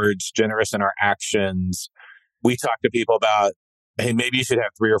our words, generous in our actions. We talk to people about hey, maybe you should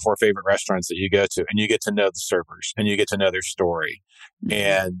have 3 or 4 favorite restaurants that you go to, and you get to know the servers and you get to know their story.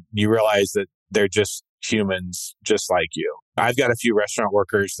 And you realize that they're just humans just like you. I've got a few restaurant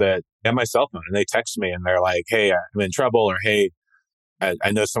workers that have my cell phone and they text me and they're like, hey, I'm in trouble, or hey,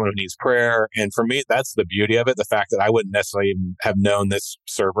 I know someone who needs prayer. And for me, that's the beauty of it. The fact that I wouldn't necessarily even have known this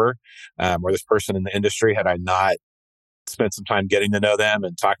server or this person in the industry had I not spent some time getting to know them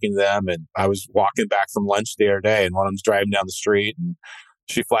and talking to them. And I was walking back from lunch the other day, and one of them's driving down the street, and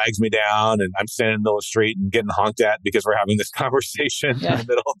she flags me down, and I'm standing in the middle of the street and getting honked at because we're having this conversation in the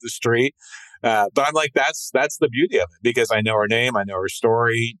middle of the street. But I'm like, that's the beauty of it, because I know her name, I know her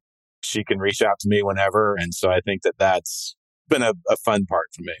story. She can reach out to me whenever. And so I think that that's been a fun part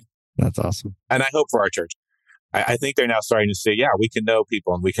for me. That's awesome. And I hope for our church. I think they're now starting to say, yeah, we can know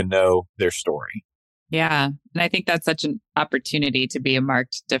people and we can know their story. Yeah. And I think that's such an opportunity to be a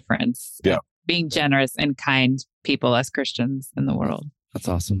marked difference. Yeah. Being generous and kind people as Christians in the world. That's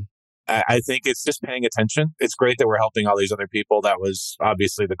awesome. I think it's just paying attention. It's great that we're helping all these other people. That was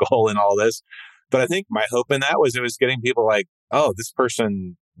obviously the goal in all this. But I think my hope in that was it was getting people like, oh, this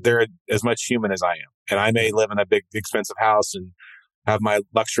person, they're as much human as I am. And I may live in a big, expensive house and have my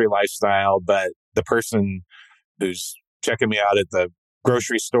luxury lifestyle, but the person who's checking me out at the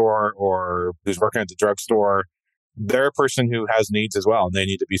grocery store or who's working at the drugstore, they're a person who has needs as well, and they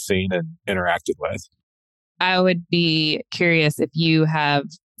need to be seen and interacted with. I would be curious if you have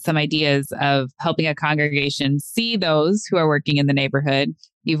some ideas of helping a congregation see those who are working in the neighborhood.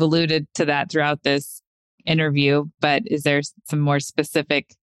 You've alluded to that throughout this interview, but is there some more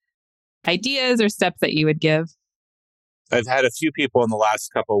specific ideas or steps that you would give? I've had a few people in the last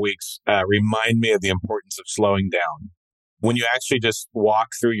couple of weeks remind me of the importance of slowing down. When you actually just walk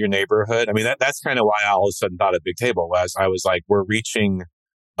through your neighborhood, I mean, that's kind of why I all of a sudden thought of Big Table was. I was like, we're reaching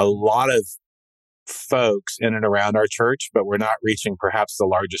a lot of folks in and around our church, but we're not reaching perhaps the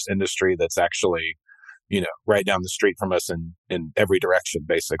largest industry that's actually, right down the street from us in every direction,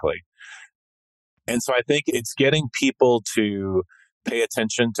 basically. And so I think it's getting people to pay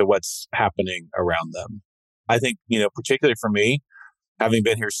attention to what's happening around them. I think, particularly for me, having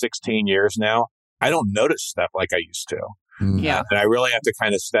been here 16 years now, I don't notice stuff like I used to. Yeah. And I really have to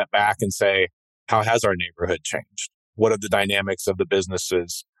kind of step back and say, how has our neighborhood changed? What are the dynamics of the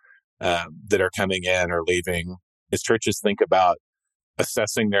businesses that are coming in or leaving? As churches think about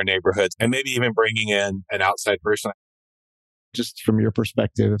assessing their neighborhoods and maybe even bringing in an outside person. Just from your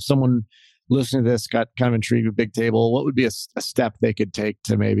perspective, if someone listening to this got kind of intrigued with Big Table, what would be a step they could take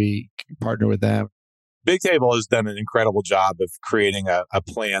to maybe partner with them? Big Table has done an incredible job of creating a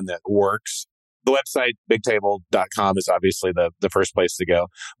plan that works. The website, bigtable.com, is obviously the first place to go.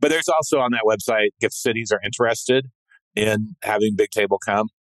 But there's also on that website, if cities are interested in having Big Table come.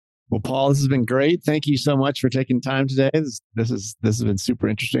 Well, Paul, this has been great. Thank you so much for taking time today. This has been super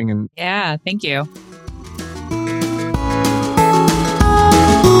interesting. And yeah, thank you.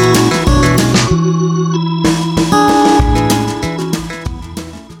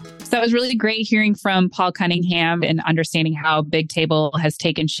 So it was really great hearing from Paul Cunningham and understanding how Big Table has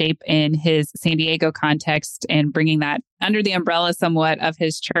taken shape in his San Diego context and bringing that under the umbrella somewhat of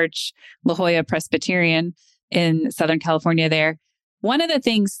his church, La Jolla Presbyterian in Southern California there. One of the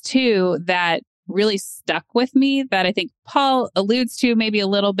things, too, that really stuck with me that I think Paul alludes to maybe a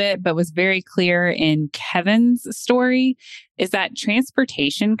little bit, but was very clear in Kevin's story, is that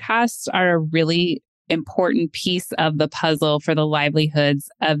transportation costs are a really important piece of the puzzle for the livelihoods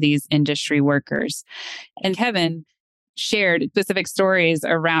of these industry workers. And Kevin shared specific stories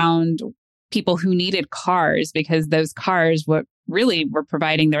around people who needed cars because those cars were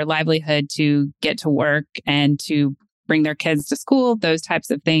providing their livelihood to get to work and to bring their kids to school, those types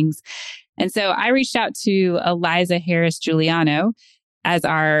of things. And so I reached out to Eliza Harris Giuliano as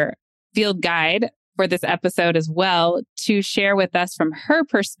our field guide for this episode as well to share with us from her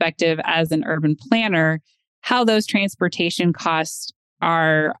perspective as an urban planner, how those transportation costs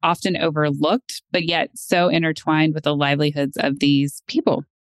are often overlooked, but yet so intertwined with the livelihoods of these people.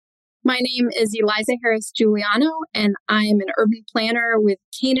 My name is Eliza Harris Giuliano, and I'm an urban planner with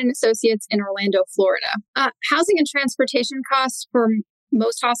Kane & Associates in Orlando, Florida. Housing and transportation costs for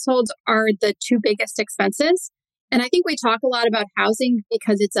most households are the two biggest expenses. And I think we talk a lot about housing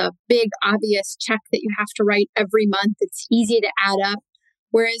because it's a big, obvious check that you have to write every month. It's easy to add up.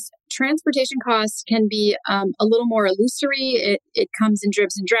 Whereas transportation costs can be a little more illusory. It comes in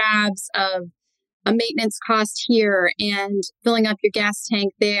dribs and drabs of a maintenance cost here and filling up your gas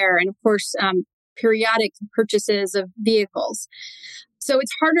tank there. And of course, periodic purchases of vehicles. So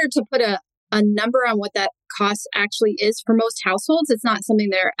it's harder to put a number on what that cost actually is for most households. It's not something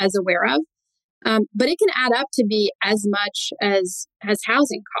they're as aware of. But it can add up to be as much as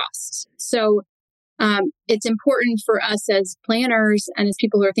housing costs. So it's important for us as planners and as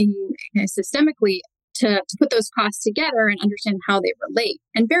people who are thinking systemically to put those costs together and understand how they relate.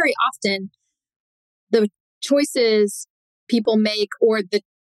 And very often, the choices people make or the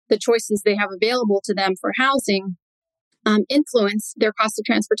choices they have available to them for housing influence their cost of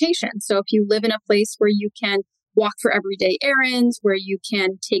transportation. So if you live in a place where you can walk for everyday errands, where you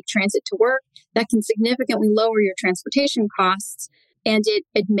can take transit to work, that can significantly lower your transportation costs. And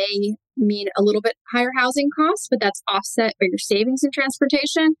it may mean a little bit higher housing costs, but that's offset by your savings in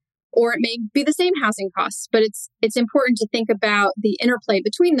transportation. Or it may be the same housing costs, but it's important to think about the interplay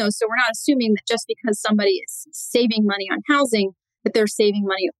between those. So we're not assuming that just because somebody is saving money on housing, that they're saving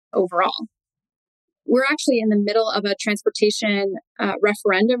money overall. We're actually in the middle of a transportation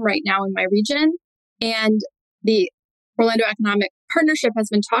referendum right now in my region. And the Orlando Economic Partnership has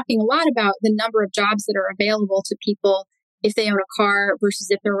been talking a lot about the number of jobs that are available to people if they own a car versus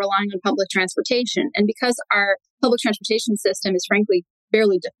if they're relying on public transportation. And because our public transportation system is frankly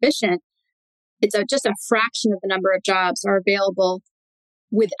fairly deficient, it's just a fraction of the number of jobs are available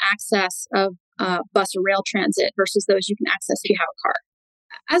with access of bus or rail transit versus those you can access if you have a car.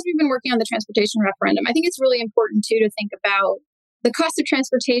 As we've been working on the transportation referendum, I think it's really important too to think about the cost of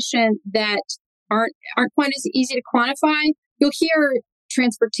transportation that aren't quite as easy to quantify. You'll hear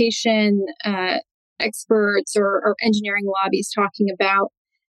transportation experts or engineering lobbies talking about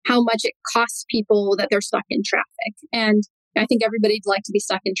how much it costs people that they're stuck in traffic. And I think everybody'd like to be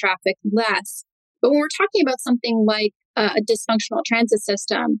stuck in traffic less. But when we're talking about something like a dysfunctional transit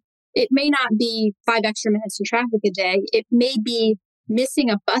system, it may not be 5 extra minutes in traffic a day. It may be missing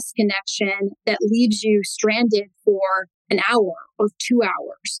a bus connection that leaves you stranded for an hour or 2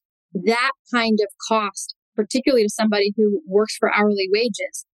 hours. That kind of cost, particularly to somebody who works for hourly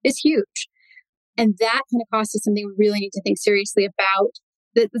wages, is huge. And that kind of cost is something we really need to think seriously about.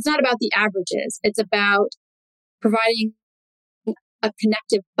 It's not about the averages. It's about providing a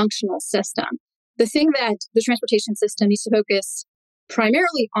connective, functional system. The thing that the transportation system needs to focus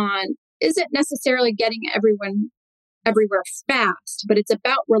primarily on isn't necessarily getting everyone everywhere fast, but it's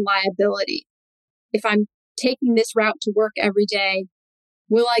about reliability. If I'm taking this route to work every day,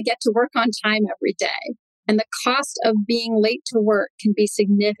 will I get to work on time every day? And the cost of being late to work can be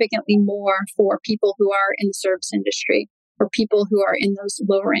significantly more for people who are in the service industry or people who are in those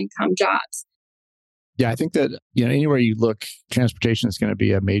lower income jobs. Yeah, I think that anywhere you look, transportation is going to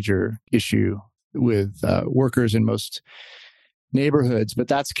be a major issue with workers in most neighborhoods, but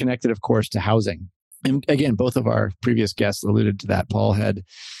that's connected, of course, to housing. And again, both of our previous guests alluded to that. Paul had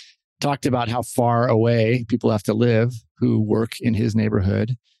talked about how far away people have to live who work in his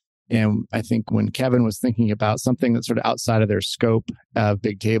neighborhood. And I think when Kevin was thinking about something that's sort of outside of their scope of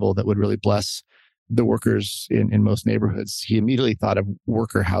Big Table that would really bless the workers in most neighborhoods, he immediately thought of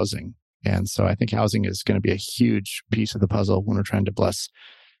worker housing. And so I think housing is going to be a huge piece of the puzzle when we're trying to bless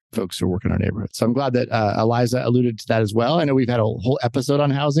folks who work in our neighborhood. So I'm glad that Eliza alluded to that as well. I know we've had a whole episode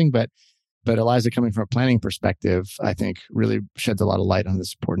on housing, but Eliza, coming from a planning perspective, I think really sheds a lot of light on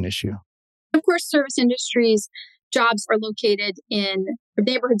this important issue. Of course, service industries jobs are located in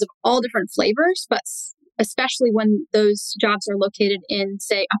neighborhoods of all different flavors, but especially when those jobs are located in,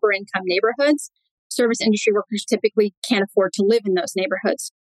 say, upper income neighborhoods, service industry workers typically can't afford to live in those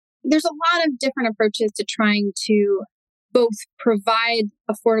neighborhoods. There's a lot of different approaches to trying to both provide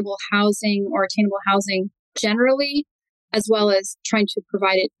affordable housing or attainable housing generally, as well as trying to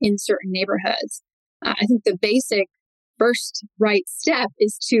provide it in certain neighborhoods. I think the basic first right step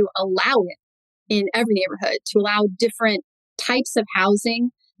is to allow it in every neighborhood, to allow different types of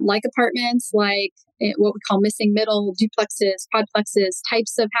housing, like apartments, like what we call missing middle, duplexes, podplexes,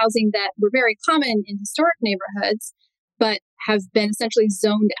 types of housing that were very common in historic neighborhoods, but have been essentially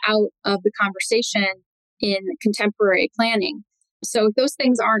zoned out of the conversation in contemporary planning. So if those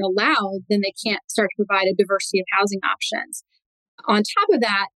things aren't allowed, then they can't start to provide a diversity of housing options. On top of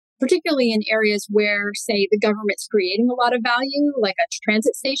that, particularly in areas where, say, the government's creating a lot of value, like a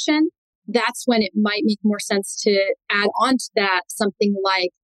transit station, that's when it might make more sense to add on to that something like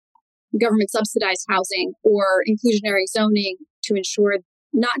government subsidized housing or inclusionary zoning to ensure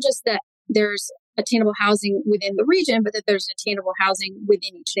not just that there's attainable housing within the region, but that there's attainable housing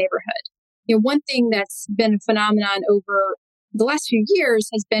within each neighborhood. One thing that's been a phenomenon over the last few years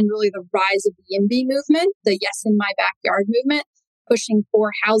has been really the rise of the YIMBY movement, the Yes in My Backyard movement, pushing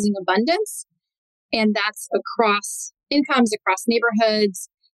for housing abundance. And that's across incomes, across neighborhoods.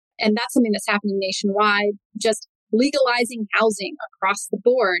 And that's something that's happening nationwide, just legalizing housing across the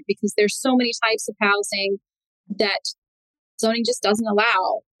board, because there's so many types of housing that zoning just doesn't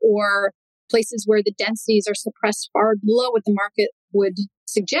allow or places where the densities are suppressed far below what the market would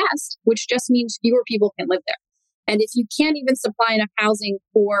suggest, which just means fewer people can live there. And if you can't even supply enough housing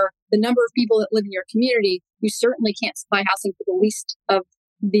for the number of people that live in your community, you certainly can't supply housing for the least of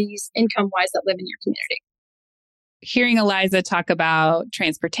these income-wise that live in your community. Hearing Eliza talk about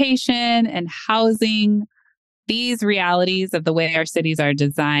transportation and housing, these realities of the way our cities are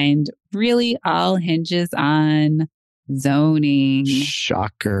designed really all hinges on zoning.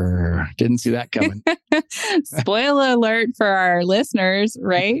 Shocker. Didn't see that coming. Spoiler alert for our listeners,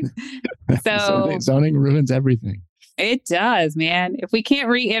 right? So zoning ruins everything. It does, man. If we can't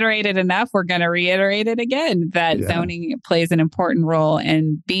reiterate it enough, we're going to reiterate it again, that zoning plays an important role,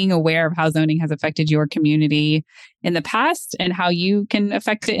 and being aware of how zoning has affected your community in the past and how you can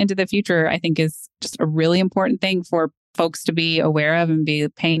affect it into the future, I think is just a really important thing for folks to be aware of and be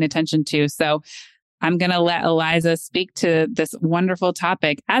paying attention to. So I'm going to let Eliza speak to this wonderful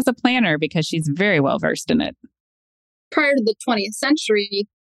topic as a planner because she's very well versed in it. Prior to the 20th century,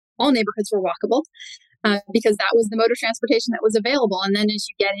 all neighborhoods were walkable. Because that was the mode of transportation that was available. And then as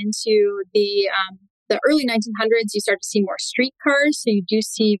you get into the early 1900s, you start to see more streetcars. So you do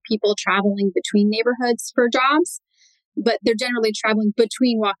see people traveling between neighborhoods for jobs, but they're generally traveling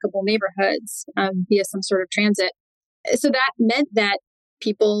between walkable neighborhoods via some sort of transit. So that meant that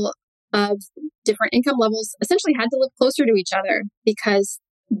people of different income levels essentially had to live closer to each other because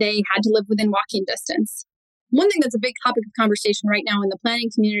they had to live within walking distance. One thing that's a big topic of conversation right now in the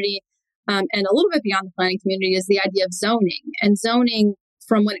planning community and a little bit beyond the planning community is the idea of zoning. And zoning,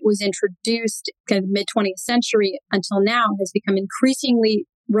 from when it was introduced kind of mid-20th century until now, has become increasingly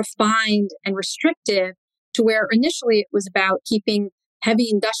refined and restrictive to where initially it was about keeping heavy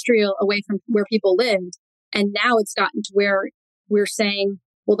industrial away from where people lived. And now it's gotten to where we're saying,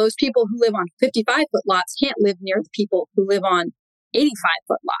 well, those people who live on 55-foot lots can't live near the people who live on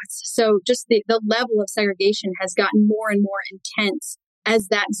 85-foot lots. So just the level of segregation has gotten more and more intense as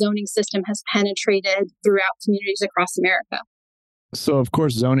that zoning system has penetrated throughout communities across America. So, of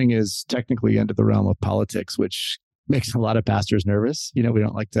course, zoning is technically into the realm of politics, which makes a lot of pastors nervous. You know, we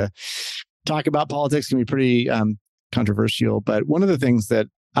don't like to talk about politics. It can be pretty controversial. But one of the things that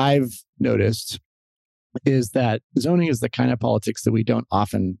I've noticed is that zoning is the kind of politics that we don't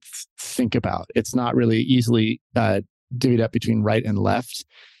often think about. It's not really easily divvied up between right and left.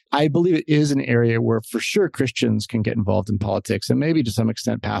 I believe it is an area where for sure Christians can get involved in politics, and maybe to some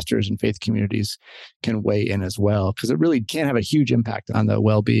extent pastors and faith communities can weigh in as well, because it really can have a huge impact on the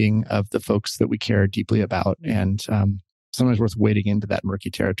well-being of the folks that we care deeply about. And sometimes worth wading into that murky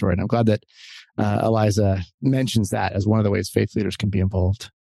territory. And I'm glad that Eliza mentions that as one of the ways faith leaders can be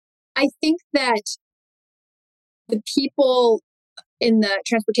involved. I think that the people in the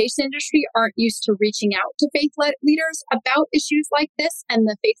transportation industry aren't used to reaching out to faith leaders about issues like this, and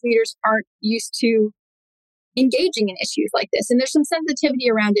the faith leaders aren't used to engaging in issues like this. And there's some sensitivity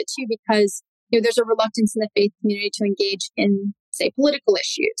around it too, because there's a reluctance in the faith community to engage in, say, political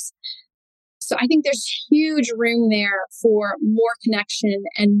issues. So I think there's huge room there for more connection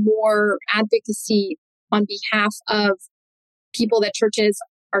and more advocacy on behalf of people that churches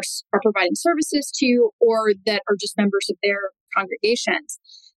are providing services to, or that are just members of their congregations,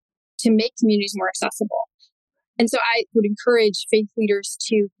 to make communities more accessible. And so I would encourage faith leaders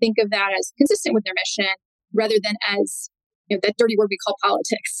to think of that as consistent with their mission rather than as that dirty word we call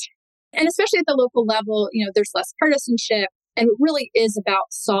politics. And especially at the local level, there's less partisanship, and it really is about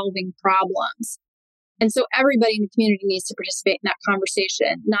solving problems. And so everybody in the community needs to participate in that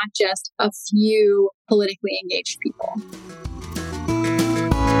conversation, not just a few politically engaged people.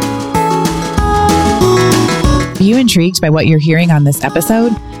 Are you intrigued by what you're hearing on this episode?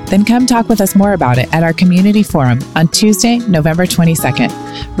 Then come talk with us more about it at our community forum on Tuesday, November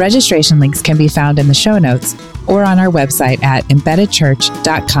 22nd. Registration links can be found in the show notes or on our website at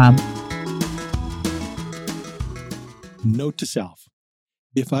embeddedchurch.com. Note to self: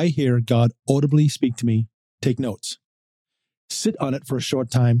 if I hear God audibly speak to me, take notes. Sit on it for a short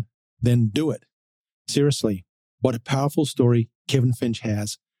time, then do it. Seriously, what a powerful story Kevin Finch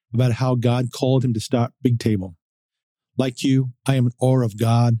has about how God called him to start Big Table. Like you, I am in awe of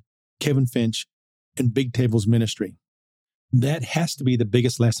God, Kevin Finch, and Big Table's ministry. That has to be the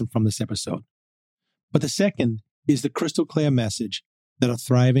biggest lesson from this episode. But the second is the crystal clear message that a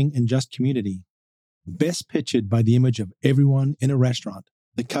thriving and just community, best pictured by the image of everyone in a restaurant,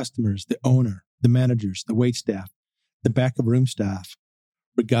 the customers, the owner, the managers, the waitstaff, the back of room staff,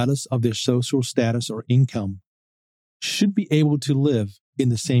 regardless of their social status or income, should be able to live in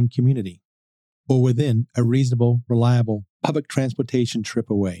the same community or within a reasonable, reliable public transportation trip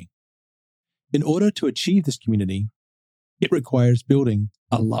away. In order to achieve this community, it requires building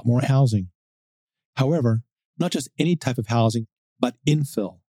a lot more housing, However, not just any type of housing, but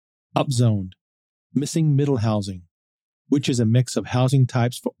infill, upzoned, missing middle housing, which is a mix of housing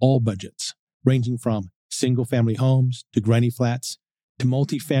types for all budgets, ranging from single-family homes to granny flats to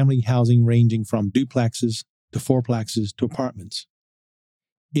multi-family housing ranging from duplexes to fourplexes to apartments.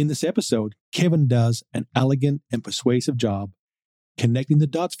 In this episode, Kevin does an elegant and persuasive job connecting the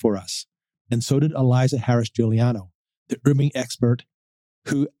dots for us, and so did Eliza Harris-Giuliano, the urban expert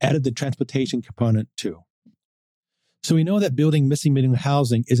who added the transportation component too. So we know that building missing middle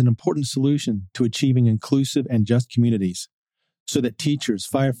housing is an important solution to achieving inclusive and just communities, so that teachers,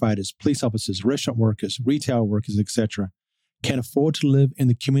 firefighters, police officers, restaurant workers, retail workers, etc., can afford to live in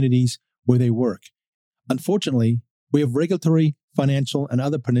the communities where they work. Unfortunately, we have regulatory, financial, and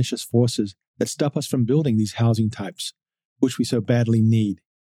other pernicious forces that stop us from building these housing types, which we so badly need.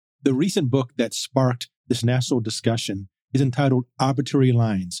 The recent book that sparked this national discussion is entitled Arbitrary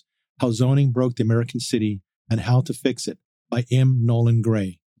Lines: How Zoning Broke the American City and How to Fix It by M. Nolan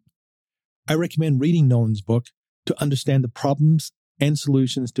Gray. I recommend reading Nolan's book to understand the problems and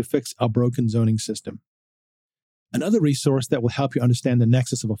solutions to fix our broken zoning system. Another resource that will help you understand the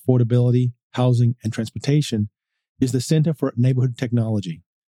nexus of affordability, housing, and transportation is the Center for Neighborhood Technology.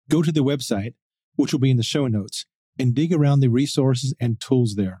 Go to the website, which will be in the show notes, and dig around the resources and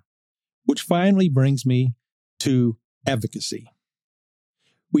tools there. Which finally brings me to advocacy.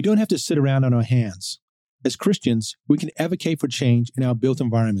 We don't have to sit around on our hands. As Christians, we can advocate for change in our built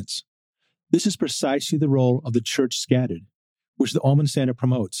environments. This is precisely the role of the church scattered, which the Allman Center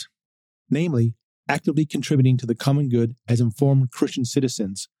promotes, namely, actively contributing to the common good as informed Christian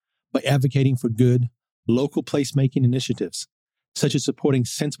citizens by advocating for good, local placemaking initiatives, such as supporting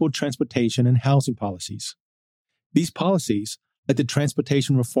sensible transportation and housing policies. These policies, like the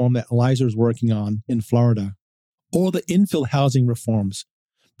transportation reform that Eliza is working on in Florida, or the infill housing reforms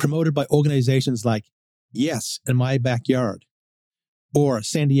promoted by organizations like Yes in My Backyard, or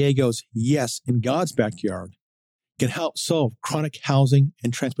San Diego's Yes in God's Backyard, can help solve chronic housing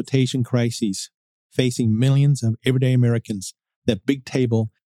and transportation crises facing millions of everyday Americans that Big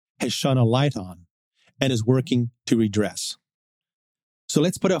Table has shone a light on and is working to redress. So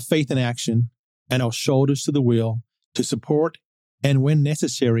let's put our faith in action and our shoulders to the wheel to support and, when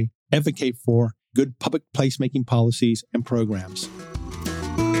necessary, advocate for good public placemaking policies and programs.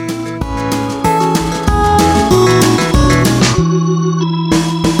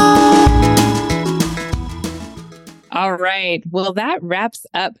 All right. Well, that wraps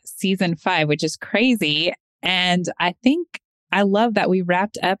up season 5, which is crazy. And I think I love that we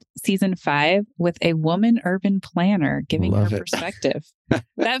wrapped up season 5 with a woman urban planner giving her perspective.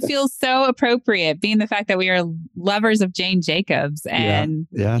 That feels so appropriate, being the fact that we are lovers of Jane Jacobs. And,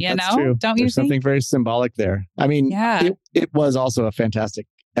 yeah, you that's know, true. Don't you There's think? something very symbolic there. I mean, Yeah. it was also a fantastic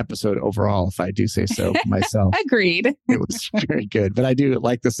episode overall, if I do say so myself. Agreed. It was very good, but I do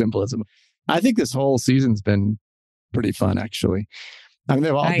like the symbolism. I think this whole season's been pretty fun, actually. I mean,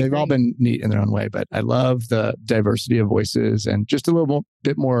 they've all been neat in their own way, but I love the diversity of voices and just a little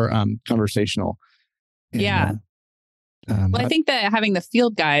bit more conversational. And, Yeah. Well, I think that having the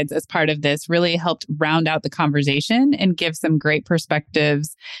field guides as part of this really helped round out the conversation and give some great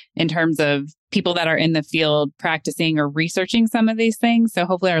perspectives in terms of people that are in the field practicing or researching some of these things. So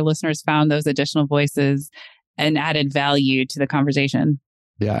hopefully our listeners found those additional voices and added value to the conversation.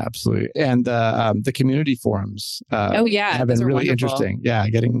 Yeah, absolutely. And the community forums have been really wonderful. interesting. Yeah,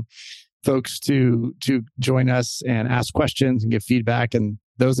 getting folks to join us and ask questions and give feedback. And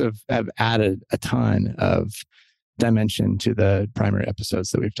those have added a ton of dimension to the primary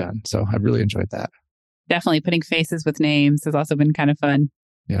episodes that we've done. So I've really enjoyed that. Definitely putting faces with names has also been kind of fun.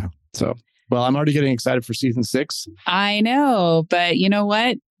 Yeah. So, well, I'm already getting excited for season 6. I know, but you know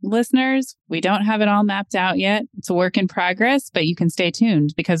what, listeners, we don't have it all mapped out yet. It's a work in progress, but you can stay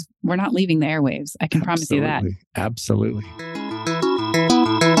tuned because we're not leaving the airwaves. I can promise you that. Absolutely.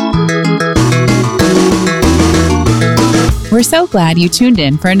 We're so glad you tuned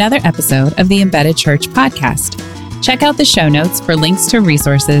in for another episode of the Embedded Church podcast. Check out the show notes for links to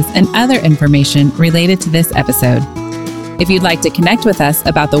resources and other information related to this episode. If you'd like to connect with us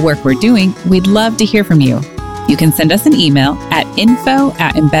about the work we're doing, we'd love to hear from you. You can send us an email at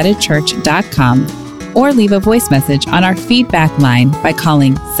info@embeddedchurch.com or leave a voice message on our feedback line by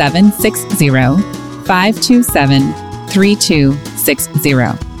calling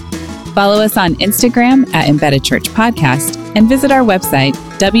 760-527-3260. Follow us on Instagram at Embedded Church Podcast and visit our website,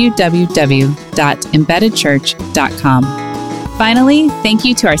 www.embeddedchurch.com. Finally, thank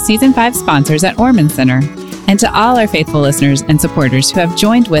you to our Season 5 sponsors at Allman Center and to all our faithful listeners and supporters who have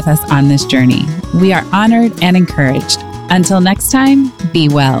joined with us on this journey. We are honored and encouraged. Until next time, be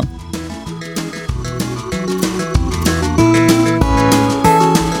well.